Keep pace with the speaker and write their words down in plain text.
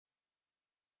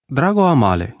Drago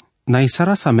amale, na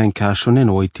isara sa men ka shonen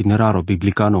o itineraro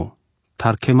biblicano,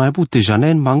 tar ke mai bute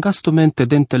janen mangastumente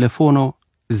den telefono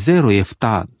 0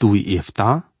 efta 2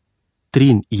 efta,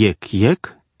 3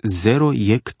 yek 0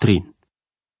 yek 3.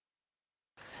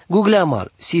 Google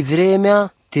amal, si vremea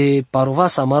te parova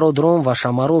samaro dron va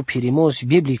shamaro pirimos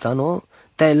biblicano,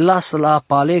 te las la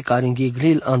pale care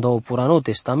inghiglil ando purano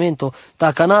testamento,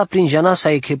 ta cana prin jana sa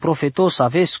che profetos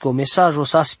avesco mesajo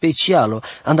sa specialo,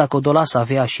 anda codola sa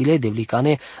avea shile de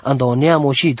blicane, ando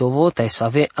neamo jidovo, te sa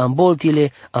ave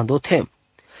amboltile ando tem.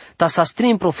 Ta sa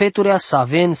strin profeturea sa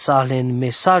ven sa len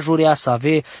mesajurea sa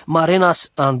ave marenas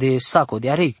ande saco de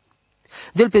arig.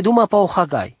 Del pe duma pa o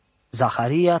Hagai,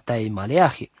 Zaharia ta e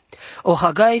Maleahi. O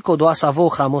Hagai codoa sa vo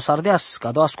hramos ardeas,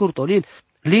 cadoa scurto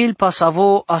Lil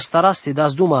pasavo astaraste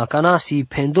das duma canasi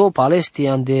pendo palesti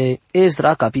ande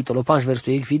Ezra capitolo 5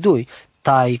 verso 1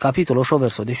 tai capitolo 8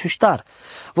 verso 16.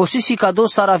 Vosisi cado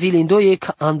sara vilindoi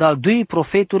andal dui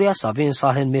profeturia sa ven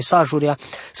salen mesajuria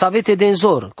sa vete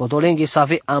denzor codolenghe sa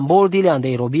ve amboldile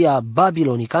ande robia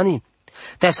babilonicani.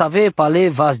 Te sa ve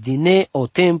pale vas dine o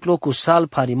templo cu sal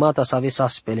parimata sa ve sa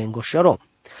spelengoshero.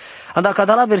 Anda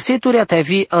cadala verseturia te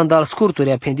vi andal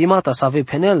scurturia pendimata sa ve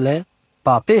penelle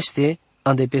pa peste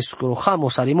ande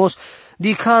pescrohamos arimos,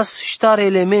 dicas stare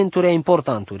elementurea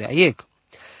importanturea, ec.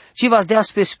 Ci vas de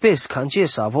aspes pes,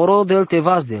 cancesa, voro del te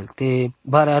vas del, te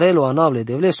bararelo anable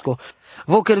de vlesco,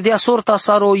 vo cerdea sorta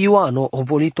saro Ioano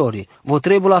obolitori, vo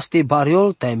trebulas te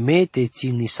bariol te me te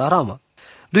țimni sarama.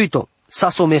 Duito,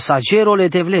 saso mesagerole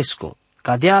de vlesco,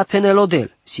 cadea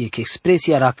penelodel, si ec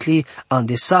expresia racli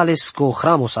ande sales co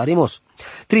hramos arimos.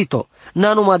 Trito,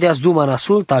 nanuma deas duma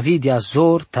nasul ta vidias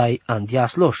zor tai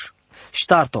andias loș.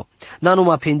 Ștarto,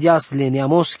 nanuma pendias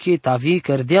leneamosche tavi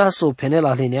cărdeas o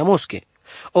penela leneamosche.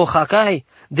 O Hagai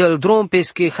del drom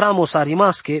pesche hramos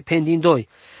arimasche pendindoi,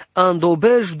 ando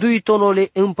belj duitonole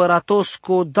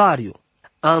împăratosco Dariu,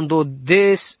 ando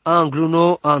des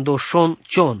angluno ando shon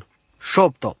cion,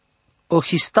 șopto. O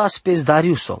histas pes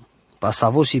Dariuso,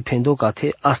 pasavosi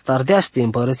pendocate astardeaste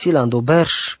împărățile ando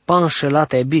berș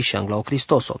panșelate ebiși anglau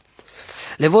Cristoso.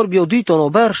 Le vorbi o duito no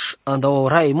berș, anda o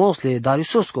rai mosle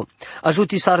Dariusosco,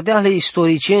 ajuti sardeale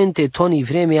istoriciente toni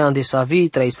vreme ande savi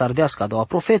trai sardeasca doa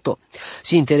profeto.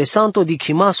 Si interesanto di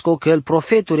chimasco că el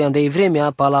profeturi ande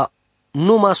vremea pala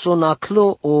numa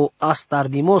sonaclo o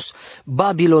astardimos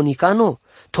babilonicano,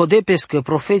 todepes că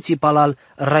profeții palal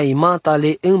raimata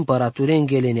le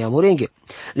împăraturenghe le neamurenghe.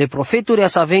 Le profeturi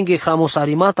asavenghe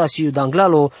hramosarimata si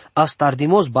iudanglalo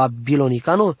astardimos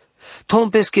babilonicano,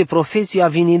 tompes che profeții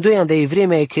avinindoi andai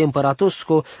vremea che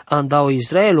împăratosco andau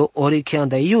Israelo ori che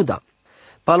andai Iuda.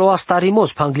 Palo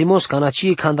astarimos, panglimos,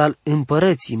 canacii candal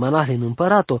împărății, manahlen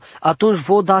împărato, atunci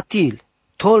vodatil,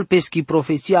 tolpeschi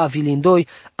profeția avilindoi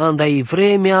andai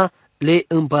vremea le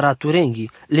împăraturenghi,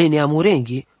 le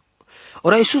neamurenghi.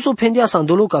 Ora Iisus o pendea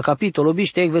Sandoluca, capitolo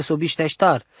biște verso biște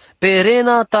aștar,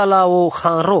 perena tala o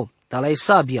hanro, tala e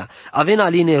sabia, avena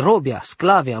line robia,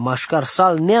 sclavea, mașcar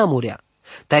sal neamurea.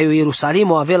 Taiu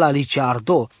Ierusalimo avea lice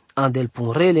ardo, andel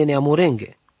punrele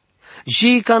neamurenghe.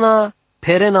 Jicana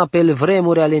perena pel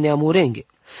vremuri ale neamurenghe.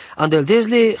 Andel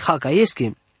dezle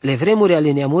hacaiesche, le vremuri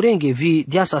ale neamurenghe vi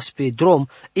deasas pe drom,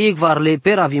 igvar le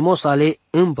peravimos ale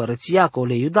împărățiaco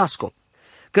le iudasco.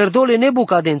 Cărdole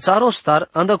Nebucadențarostar,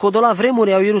 andă codola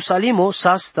vremuri au Ierusalimo,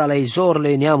 sasta la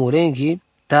izorle neamurenghi,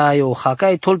 taio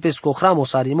hacai tolpesco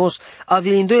hramos arimos,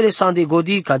 avilindoile sande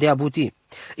godi ca de abuti.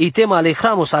 Itema le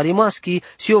hramos arimaschi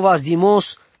si ovas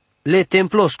dimos le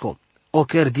templosco, o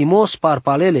cerdimos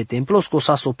parpalele templosco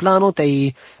sa soplano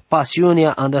tei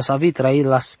pasionia andasavit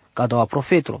trailas ca doa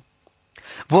profetro.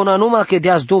 Vona numa che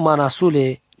deas duma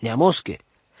nasule neamosche,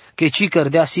 che ci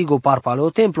cărdea sigo parpale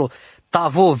o templo, ta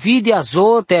vo vidia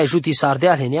zo te ajuti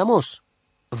sardeale neamos,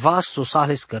 vas so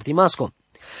sales cărtimasco.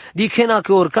 Dicena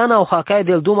că orcana o hacai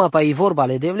del duma pa i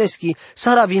vorbale de vleschi,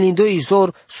 sara vilindoi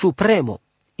izor supremo,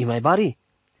 i mai bari.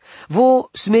 Vo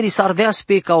smeri sardeas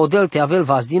pe ca odel te avel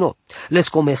vas dino,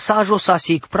 lesco mesajo sa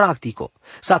sic practico,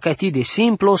 sa caiti de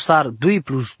simplo sar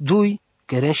 2+2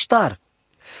 kerenștar.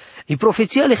 I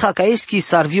profeția le hacaeschi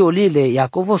sar violile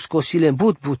Iacovosco sile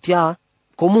but butia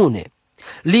comune,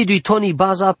 lidui toni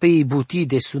baza pe i buti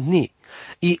de sudni,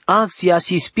 i acția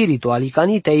si spiritu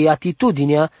alicanite i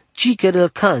atitudinea cicherel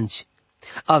canci,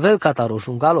 avel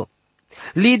catarojungalo.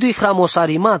 Lidui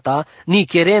hramosarimata ni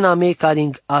cherena me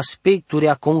caring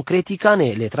aspecturea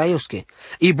concreticane le traiosche,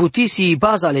 i butisi i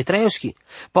baza le traioschi,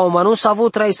 pa umano savo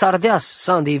trai sardeas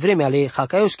sandei vremea le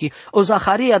hacaioschi, o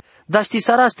Zaharia daști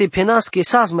saraste penasche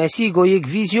sas mai sigo ec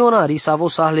vizionari savo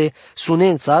sale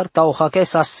sunențar, ta o hacai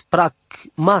sas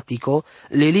pragmatico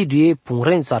le liduie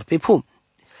punrențar pe pum.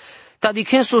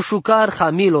 Tadikenso shukar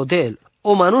hamilo del,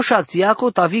 o manusha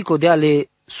tsiako taviko de ale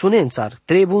sunențar,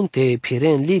 trebun te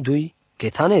piren lidui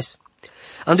ketanes.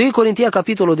 În 2 Corintia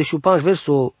capitolo 15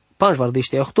 verso 5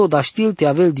 vardește 8, da știl te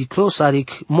avel di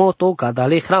closarik moto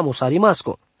cadale hramos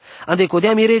arimasco. Ande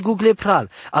codeam ire gugle pral,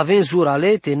 aven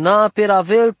zurale te na per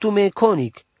avel tume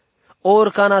conic,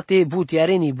 orcana te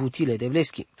butiareni butile de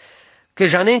vleschi. Că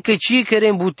janen că ci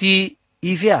kerem buti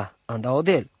ivea, anda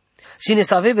odel. Sine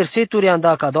să ave verseturia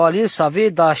anda cadoalil să ave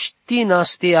da știna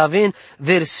ste aven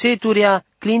verseturia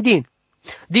clindin.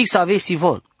 Dic să ave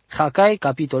sivon, Hagai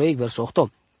capitolo 8 verso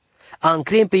 8.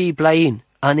 Ancrem pe iplain,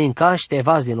 anencaș te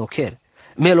vaz din ocher.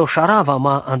 Meloșarava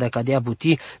ma anda cadea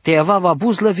buti, te avava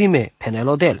buzlăvime,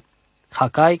 penelodel.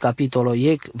 Hagai capitolo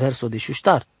 8 verso de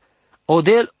șuștar.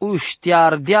 Odel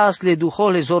uștiardeasle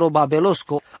duhole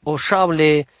zorobabelosco, o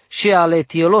șavle și ale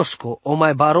tielosco, o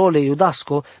mai barole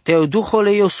iudasco, teo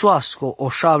duhole iosuasco, o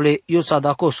șavle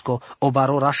iusadacosco, o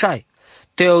barorașai.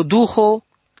 Teo duho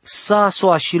sa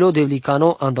soașilo de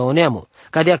vlicano andaoneamo,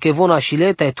 cadea che vona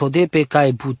șileta e todepe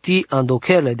cae buti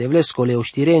andocherle de vlesco le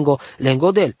oștirengo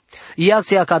lengodel.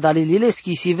 Iacția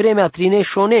cadalilileschi si vremea trine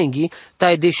șonenghi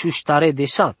tae de șuștare de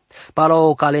sa, pala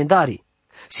o calendarii.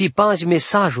 Si pangi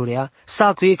mesajurea,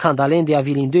 sacui candalende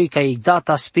avilindui ca i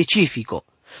data specifico.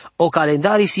 O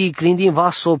calendarii si clindin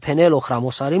vaso penelo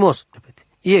hramosarimos.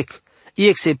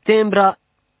 Iec septembra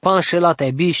panșelata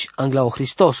e biș anglao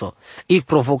Hristoso. Ic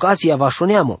provocația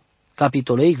vașoneamo.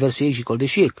 Capitolo 8, verso 8 jicol de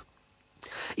șiec.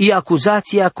 I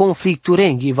acuzația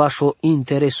conflicturenghi vașo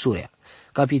interesurea.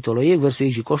 Capitolo 8, verso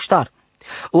 8 jicol ștar.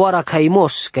 Oara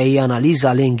caimos ca i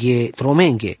analiza lenghe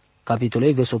tromenghe. Capitolo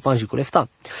 8, verso 5 jicol efta.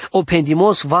 O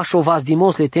pendimos vașo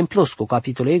vazdimos le templosco.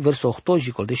 Capitolo 8, verso 8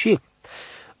 jicol de șiec.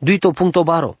 Duito punto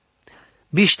baro.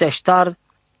 Biște ștar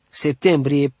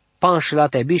septembrie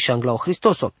panșelata e biș anglao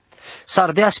Hristoso.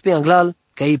 Sardeas pe anglal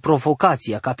ca i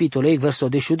provocația, capitol 8, verso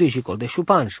 12 jicol de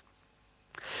șupanj.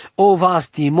 O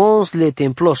vastimons le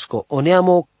templosco, o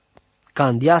neamo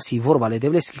candiasi vorba le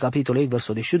devleschi, capitol 8,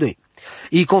 verso 12.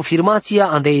 I confirmația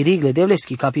andei rigle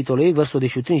devleschi, capitol 8, verso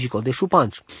 13 jicol de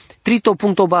șupanj. Trito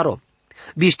punto baro.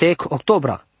 Biștec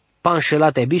octobra,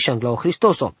 panșelate biș anglao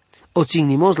Hristoso. O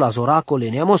țignimos la zoraco le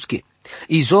neamoschi.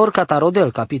 Izor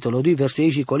catarodel, capitolul 2, verso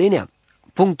 8 jicolinea.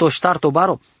 Puncto ștarto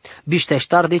baro, biște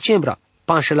ștar decembra,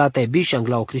 panșelate biș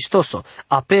anglao Cristoso,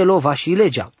 apelo va și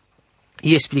legea.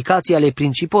 Explicația ale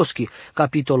principoschi,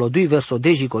 capitolul 2, verso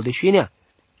 10 jicol de șuinea.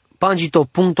 Pangito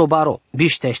puncto baro,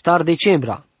 biște ștar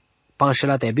decembra,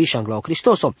 panșelate biș anglao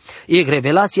Cristoso. E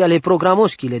revelația ale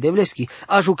programoschi le devleschi,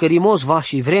 ajucărimos va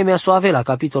și vremea so avela,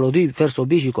 capitolul 2, verso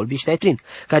 10 jicol biște trin.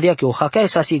 Cadea că o Hagai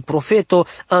sa sig profeto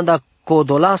anda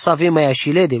codola să ave mai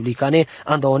așile de vlicane,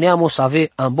 anda oneamo să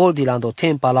ave amboldi la ando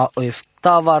tempa la o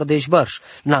eftavar de jbărș,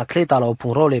 na cleta la o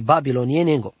punrole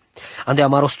babilonienengo. Ande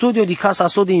amaro studio di casa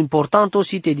so de importanto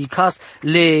si te di cas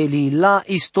le lila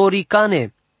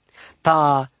istoricane,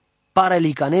 ta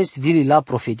paralicanes vili la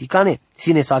profeticane,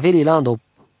 sine să aveli la ando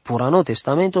purano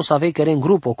testamento să ave care în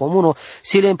grupo comuno,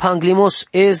 si le empanglimos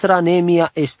Ezra,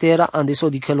 Nemia, Estera, ande so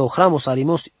di che lo hramos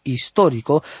arimos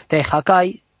istorico, te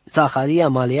Hagai, Zaharia,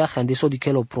 Maleah, andeso di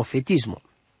che lo profetismo.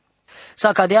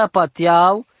 Sa cadea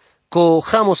pateau, co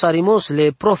hramos arimos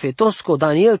le profetosco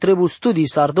Daniel trebu studii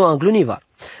sardo anglunivar.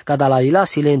 Cada la ila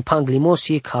silen panglimos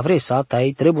i cavresa,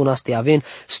 tai trebunaste aven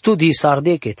studii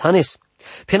sarde che tanes.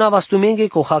 Penava stumenge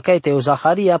co Hagai teo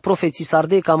Zaharia profeții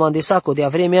sarde camandesaco de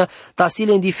avremea, ta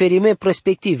silen diferime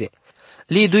perspective.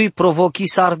 Lidui provochi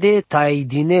sarde, tai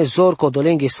dine zor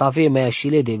codolenghe save mai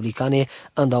așile de vlicane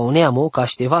andaoneamo ca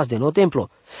ștevas de no templo.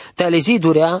 Te le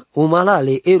zidurea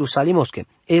umalale Ierusalimosche.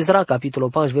 Ezra, capitolul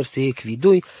 5, versul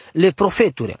equidui, le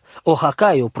profeturea. O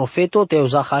Hagai, o profeto, teo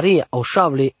Zaharia, o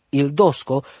șavle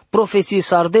ildosco, profeții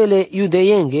sardele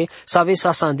iudeienghe, save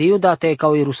sa sandeiuda te ca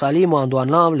o Ierusalimo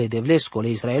andoanamle de vlesco le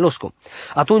Israelosco.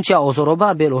 Atunci o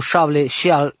Zorobabel, o șavle și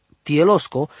al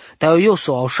Tielosco, teo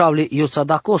Ioso au șavle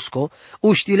Iotsadacosco,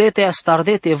 uștilete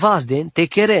stardete vazden, te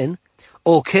keren,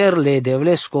 o kerle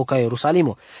devlesco ca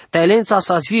Ierusalimo. Taelența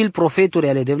sa zvil profeturi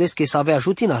ale devlesche să avea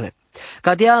ajutinale.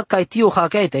 Cadea ca tio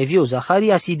Hagai te viu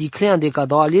Zaharia si diclean de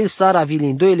cadoalil sara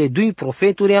vilindoile dui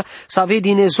profeturia să ave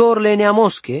din ezorle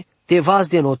neamosche, te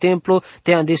vazden o templo,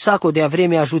 te andesaco de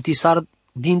avreme ajutisar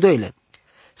din doile.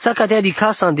 Sa cadea di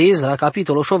casa de Ezra,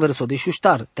 capitolul 8, verso de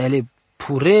șuștar, tele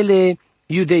purele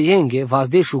iudeienghe, vas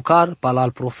de șucar,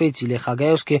 palal profețile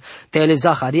Hagaiosche, tele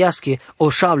Zahariasche, o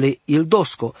șable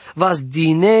ildosco, vas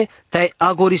dine, te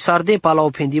agorisarde pala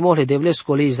opendimos de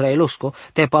vlesco le Israelosco,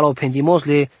 te pala opendimos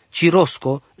le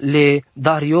Cirosco, le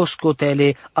Dariosco,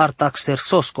 tele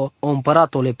Artaxersosco, o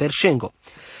împăratole Perșengo.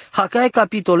 Hagai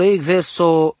capitolul 8,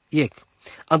 verso 1.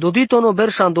 ando ditono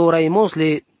bershando raimos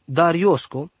le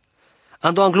Dariosco,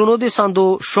 ando anglunodes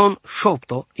ando shon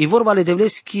shopto, i vorba le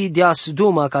devleski deas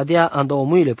duma cadea ando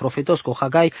omuile profetosco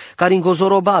Hagai, caringo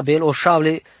Zorobabel o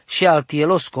șavle și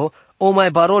altielosco, o mai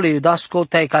barole iudasco,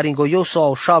 tai caringo ioso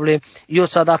o șavle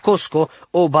ioțadacosco,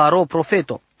 o baro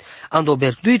profeto. Ando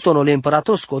berduitono le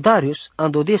împăratosco Darius,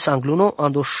 ando des angluno,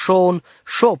 ando shon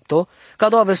shopto,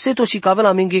 cado a verseto si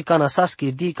cavela minghi canasas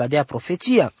chirdi cadea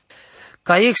profeția.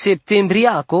 Ca ex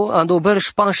septembriaco, ando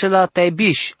berș panșela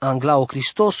taibiș, anglao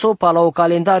Cristoso, pala o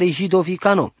calendari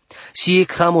jidovicano. Si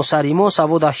ec ramosarimos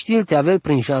avoda știlte avel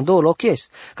prin jando loches,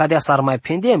 cadea s-ar mai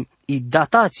pendem, i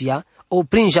datația, o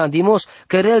prin jandimos,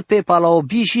 cărel pe pala o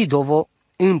bijidovo,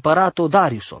 împărato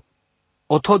Dariuso.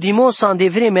 O todimos an de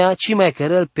vremea, ci mai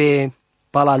cărel pe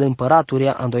pala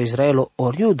împăraturia ando Israelo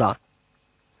oriuda.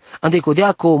 Ande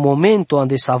codea co momento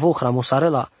ande savo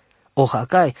ramosarela, o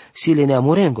Hagai, si le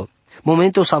neamurengo.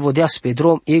 Momentul s-a vodeas pe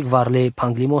drum egvarle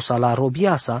panglimosa la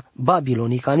robiasa,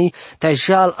 babilonicani,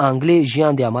 tajal angle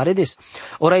jian de amaredes.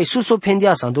 Ora Iisus o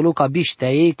pendeasa, andoluca biștea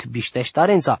ec, biștea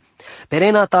ștarența.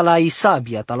 Perena ta la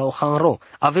Isabia, ta la Ohanro,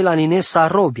 avea ninesa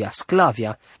robia,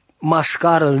 sclavia,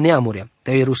 mașcarăl neamurea.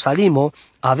 Te Ierusalimo,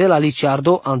 avea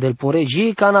liciardo andel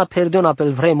poregi, cana perdeona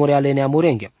pel vremuri ale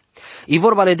neamurenghe. I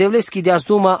vorba le devleski de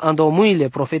azduma ando muile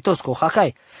profetosco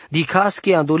Hagai, di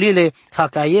casche andolile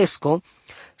Hagaiesco,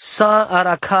 sa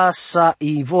aracasa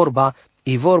i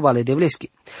vorba le devleski.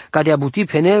 Ca de abuti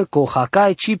penel co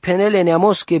Hagai, ci penele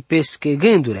neamosche pesche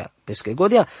gândurea, pesche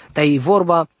godea, ta i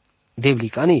vorba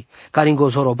devlicani, caringo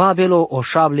Zorobabelo o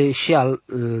șable și al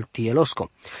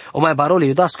tielosco. O mai barole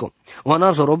iudasco, o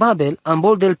anav Zorobabel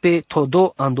amboldel pe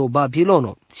todo ando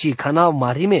Babilono, ci canav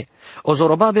marime. O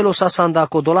Zorobabelo sa sanda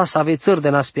codola sa ave țăr de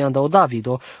naspianda o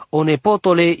Davido, o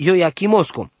nepotole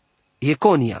Ioachimosco,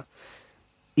 Ieconia.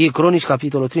 E Cronici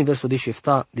capitolul 3 versul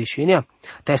 17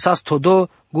 te sas todo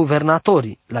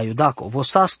guvernatori la Iudaco,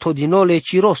 vosas todinole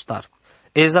cirostar.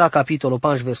 Ezra capitolul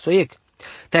 5 versul 1.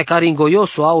 Te caringo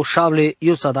Iosu au șable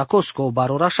Ioțadacosco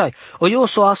barorașai. O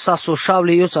Iosu asa so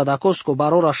șable Ioțadacosco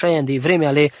barorașai de vremea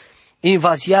ale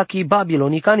invaziachi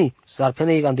babilonicani. Dar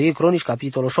penei ande E Cronici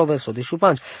capitolul 6 versul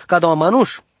 15. Cada o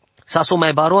manuș sa so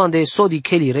mai baroan de sodi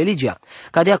cheli religia.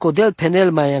 Cadea codel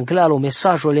penel mai anglealo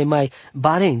mesajole mai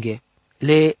barenghe.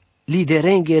 Le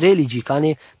liderenghe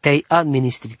religicane te-ai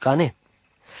administricane.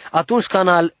 Atunci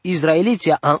canal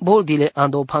izraeliția amboldile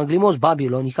ando panglimos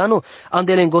babilonicano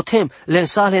andele îngotem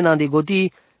lensalen ande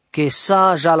godi che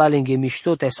sa jala lenghe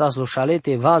mișto te sas lo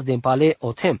șalete vaz de pale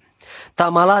otem.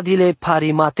 Tamaladile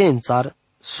parimatențar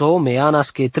so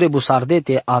meanas che trebus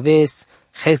ardete aves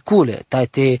Hercule,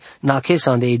 taite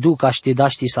nakesan de educa ști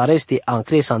daști sareste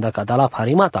ancresan da cadala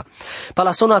parimata.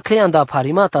 Palasona cleanda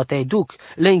parimata te educ,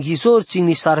 le înghizor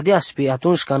țigni sardeas pe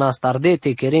atunci ca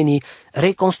nastardete kereni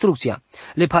reconstrucția.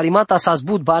 Le parimata s-a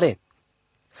zbut bare.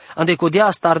 Ande codea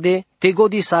starde, te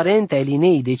godi sarente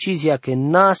elinei decizia că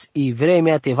nas i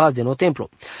vremea te vaz de no templu.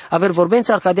 Aver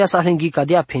vorbența cadea sa henghi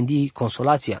cadea pendi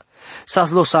consolația.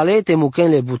 Sas losale te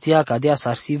mukenle butia cadea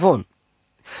sarsivon.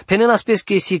 Penena spes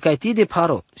che si caiti de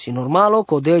paro, si normalo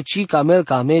codel ci camel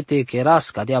camete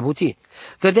keras cadea buti.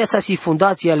 Cădea sa si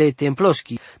fundația ale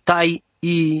temploschi, tai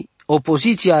i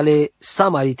opoziția ale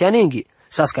samariteanenghi.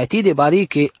 Sa scaiti de bari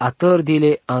che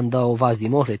atărdile anda o vas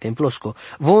dimohle templosco.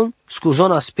 Von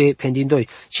scuzona spe pendindoi,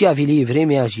 ci avili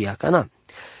vremea jiacana.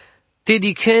 Te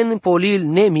dicen polil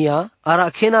nemia,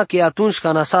 arachena che atunci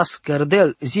canasas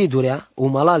cărdel zidurea,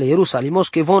 umalale Ierusalimos,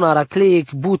 che von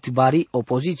aracleic but bari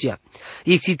opoziția.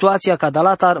 E situația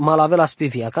cadalatar malavela spe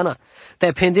viacana.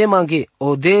 Te pendemanghe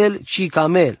odel ci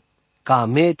camel,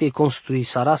 came te construi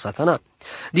sarasa cana.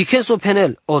 Diceso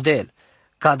penel odel,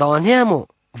 cadaoaneamo,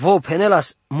 vo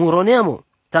penelas muroneamo,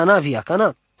 tana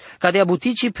viacana. Cadea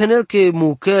butici penel che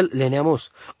mucel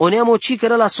leneamos. Oneamo ci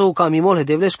cărela so camimole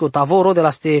devlesco tavoro de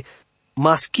la ste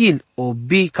maschil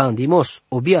obi candimos,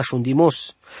 obi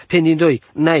așundimos, pendindoi,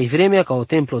 n-ai vremea ca o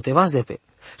templo te vas de pe.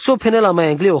 So penela mai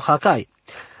engleo Hagai,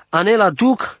 anela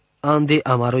duc ande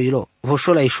amaroilo,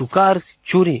 voșola ișucar,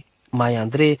 ciuri, mai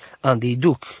andre ande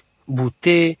duc,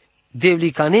 bute,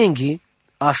 devlicanenghi,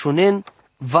 așunen,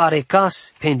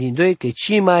 varecas, pendindoi, că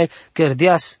ci mai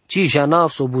cărdeas, ci janav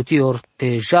so butior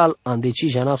te jal ande ci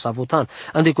janav sa votan,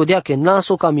 ande codea că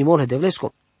naso camimole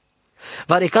devlesco.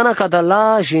 Varecana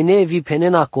cadala Genevi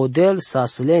penena codel sa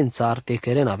slențar te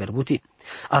kerena verbuti.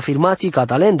 Afirmații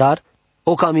catalendar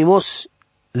o camimos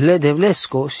le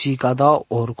devlesco si cada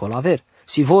orcolaver.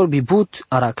 Si vorbi but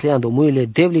aracleando muile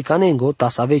devlicanengo ta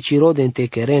save ciroden te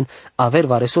keren aver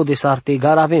vareso de sarte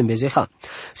garavem bezeha.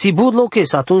 Si but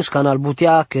loches atunci canal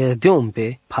butea că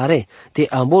deompe pare te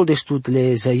ambol destut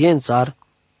le zăiențar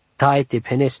tai te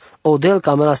penes, odel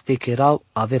cameras te kerau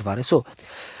aver vareso.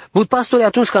 But pastori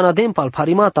atunci canadem pal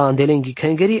parimata andelengi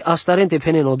kengeri, astarente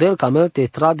penen odel camel te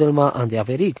tradelma ande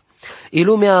averig.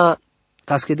 Ilumea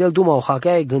caskedel duma o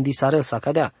Hagai gândi sarel sa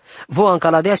cadea. Vo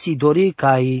ancaladea si dori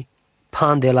cai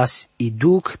pandelas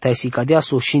iduc tai si cadea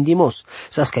so shindimos,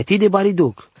 sa scati de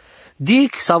bariduc.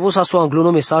 Dic sa vo sa so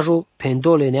angluno mesajo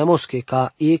pendole neamosche ca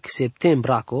ic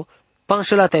septembraco,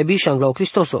 panșela te biși anglau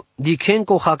Cristoso. Dicen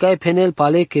co Hagai penel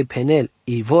pale che penel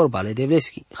i vorbale de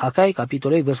vleschi. Hagai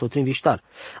capitolei versul 3 viștar.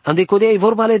 Ande codea i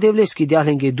vorbale de vleschi de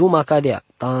ahlenghe duma cadea.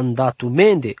 Tan datu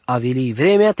mende avili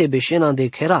vremea te beșen ande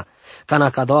chera. Cana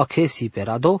cadoa chesi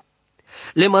perado.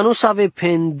 Le manus ave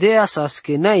pendea sa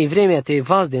schenai vremea te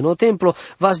vas de no templo,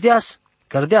 vas deas,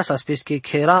 cărdea sa spesche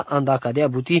chera anda cadea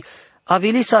buti,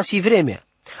 avili sa si vremea.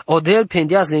 Odel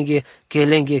pendeas lenghe che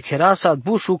lenghe chera sa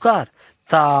bușucar.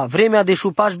 Ta vremea de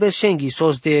șupaș beșenghi,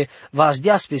 sos de vas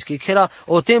deaspes che chera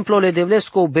o templo le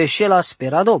devlesco beșela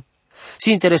sperado.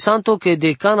 Si interesanto che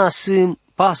de cana sunt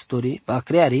pastori, pa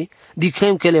creari,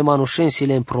 diclem că le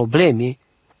manușensile în problemi,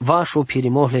 vașo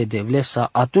pirimohle devlesa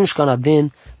atunci cana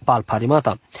den pal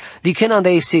parimata. Dicena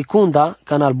de secunda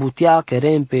cana al butea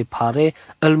kerem pe pare,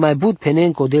 îl mai but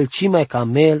penen codel ci mai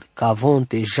camel, ca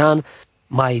vonte jan,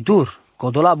 mai dur,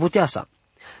 codola buteasa.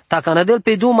 Ta canadel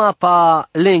pe duma pa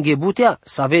lenghe butea,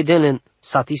 sa veden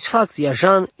satisfacția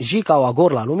jan jica o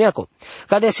agor la lumeaco.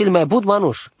 Cadea sil mai but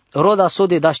manuș, roda so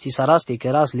de daști saraste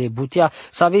keras le butea,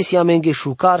 sa vesi amenghe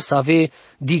șucar, sa ve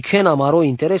dicena maro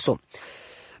intereso.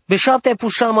 Be 7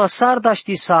 pușama sar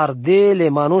daști sardele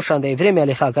manuș andai vremea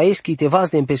le Hagaeschi te vas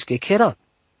de pesche chera.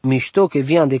 Mișto că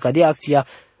vian de cadea acția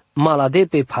malade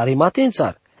pe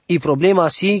parimatențar. I problema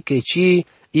si că ci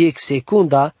e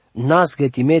secunda nas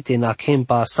gătimete na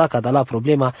kempa saca da la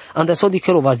problema ande so di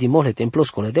chero vas di mohle templos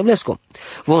con le devlesco.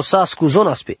 Von sa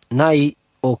scuzonas pe nai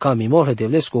o cami mohle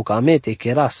devlesco camete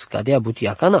keras cadea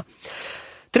butia cana.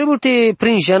 Trebuie te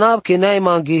prinjanab că nai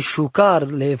mangi șucar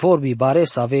le vorbi bare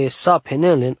să ave sa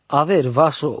penelen aver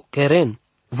vaso keren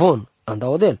von anda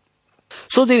odel.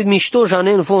 So de mișto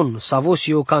janen von sa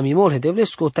vosi o cami mohle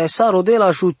devlesco tai sa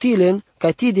rodela jutilen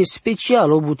ca ti de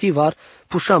special obutivar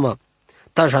pușama.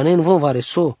 Ta janen von vare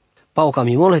so pa o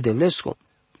camimole de vlesco.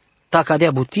 Ta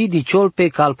cadea buti diciol pe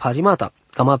cal parimata.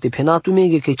 Cam apte penatu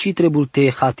mege că ci trebul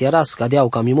te hatiaras cadea o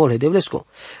camimole de vlesco.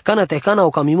 Cana te cana o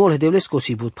camimole de vlesco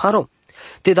si but paro.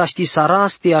 Te daști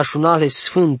saras te așunale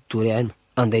sfânturean.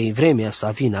 Andei vremea sa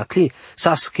vina cli.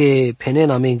 Sasche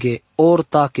penena mege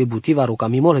orta ke butivar o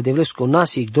camimole de vlesco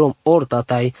nasic drom orta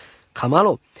tai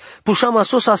camalo. Pușama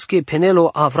sosasche penelo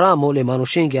Avramo le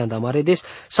manușenghe andamaredes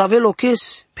să ave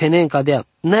loches penen cadea.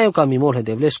 N-ai o camimole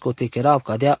de vlesco te kerau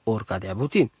cadea or cadea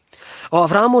buti. O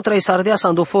Avramo trai sardea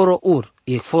sandoforo ur.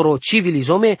 E foro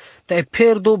civilizome te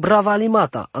perdo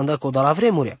bravalimata andaco da la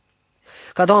vremurea.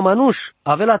 Cada o manuș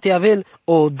avela te avel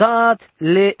o dat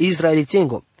le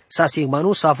israelițengo. Sa sig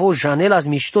manus avo janelas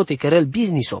miștote kerel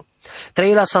businesso.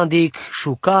 Trăila s-a andic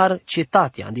șucar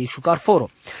cetatea, andic șucar foro.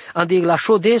 Andic la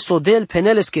șode sodel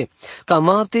penelesche, ca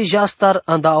mapte jastar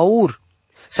anda aur.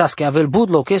 Sasche avel bud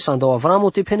loches anda Avramo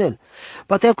te penel.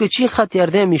 Pateau că cin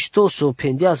hatiardea miștoso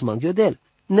pendeaz mangiodel.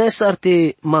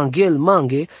 Nesarte manghel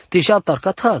mange te japtar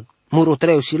catar. Muro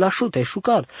treu si la șute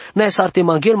șucar. Nesarte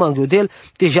manghel mangiodel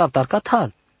te japtar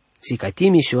catar. Si ca ti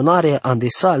misionare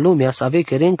andesa lumea să ave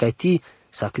keren ca ti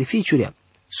sacrificiuria.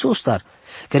 Sustar.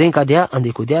 Keren cadea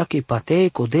andecodea che patee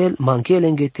codel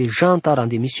mangelenghe te jantar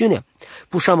ande misiunea.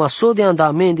 Pușama sode anda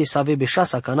amende să ave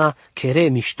beșasa cana kere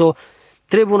mișto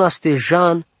trebuna ste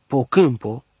jan po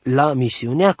câmpo la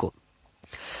misiuneaco.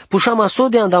 Pușama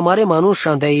sode anda mare manuș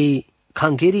andai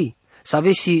cangeri să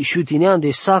avesi șutinean de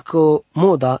saco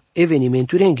moda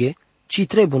evenimenturenghe ci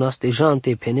trebuna ste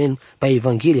jante penen pa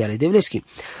Evanghelia ale devleschi.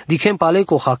 Dicem pale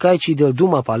co Hagai ci del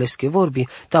duma palesche vorbi,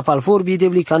 ta pal vorbi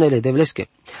devlicanele devlesche.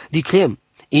 Diclem,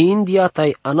 India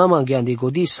tai anamangi andi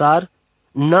godi sar,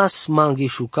 nas mangi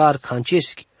șucar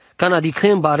canceschi. Cana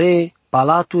diclem bare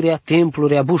palaturea,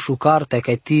 templurea bușucar tai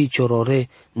ca ti ciorore,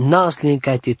 naslin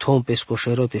ca ti tompe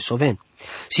scoșerote soven.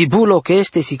 Si bulo che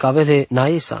este si cavele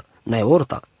naesa, nae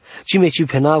orta. Cime ci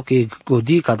penau che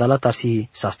godi cadalatar si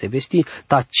saste vesti,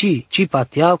 ta ci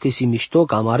pateau che si mișto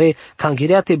camare,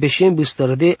 canghireate beșem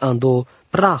bistărde ando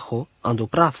prafo,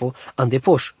 ande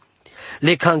poș.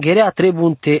 Le cangherea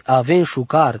trebun te aven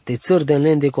șucar, te țăr de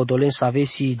lende codolen să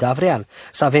avesi davreal,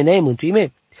 să aveneai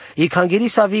mântuime. I cangheri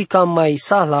să vi cam mai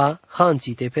sala,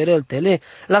 hanții te perel tele,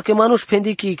 la că manuș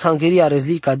pendichi cangheria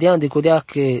răzli cadean de codea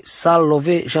că sal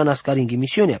love janascaringhi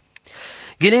misiunea.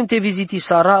 Ghenem te viziti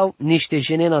sarau niște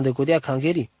jenena de codea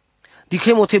cangheri.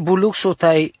 Dichem o te buluc so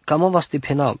tai cam vas te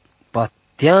penau, pa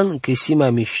tian che si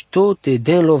mai mișto te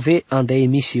den love ande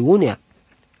emisiunea.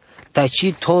 Tai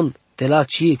ci ton te la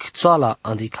ci cțoala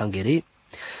ande cangeri.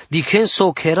 Diken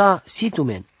so kera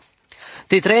situmen.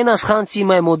 Te traenas hansi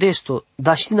mai modesto,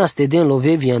 da știnas te den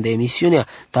love vi ande emisiunea,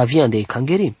 ta vi ande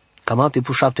cangeri. Camate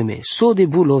pușapte me, so de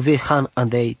bu love han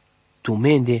ande tu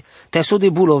mende, te so de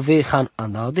bu love han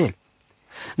anda odel.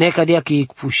 Neca dia ki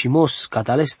pușimos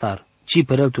catalestar, ci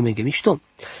per el tu mege mișto.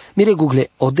 Mire Google,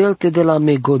 odel te de la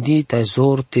megodi te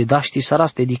zor, te daști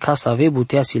saras te di casa vebu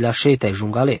te asi la șe te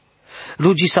jungale.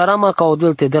 Rugi sarama ca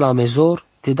odel te de la mezor,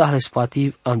 te da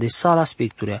respativ ande sala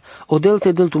specturea. Odel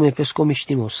te del tu me pesco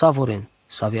miștimo, savoren,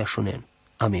 savea șunen.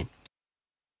 Amin.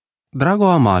 Drago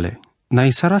amale, na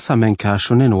isarasa menca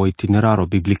șunen o itineraro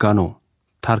biblicano,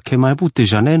 tar che mai bute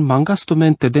janen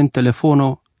mangastumente den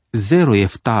telefono 0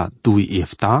 efta 2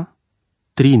 efta,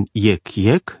 3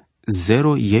 yek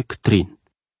 0 yek 3.